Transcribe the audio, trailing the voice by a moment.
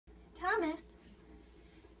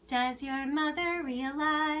Does your mother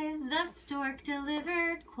realize the stork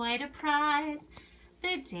delivered quite a prize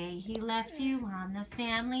the day he left you on the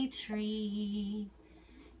family tree?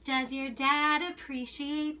 Does your dad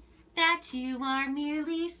appreciate that you are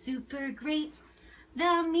merely super great,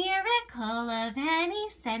 the miracle of any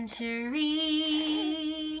century?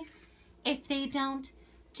 If they don't,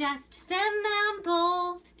 just send them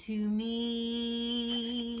both to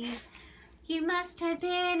me. You must have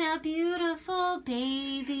been a beautiful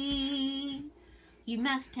baby. You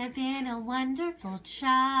must have been a wonderful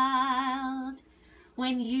child.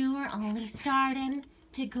 When you were only starting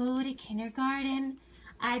to go to kindergarten,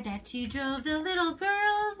 I bet you drove the little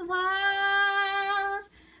girls wild.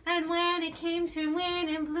 And when it came to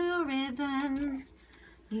winning blue ribbons,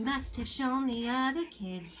 you must have shown the other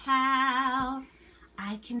kids how.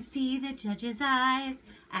 I can see the judge's eyes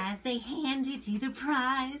as they handed you the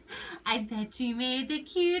prize. I bet you made the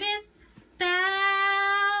cutest bow.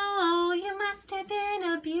 Oh, you must have been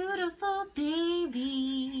a beautiful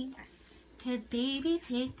baby. 'Cause baby,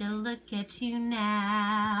 take a look at you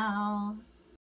now.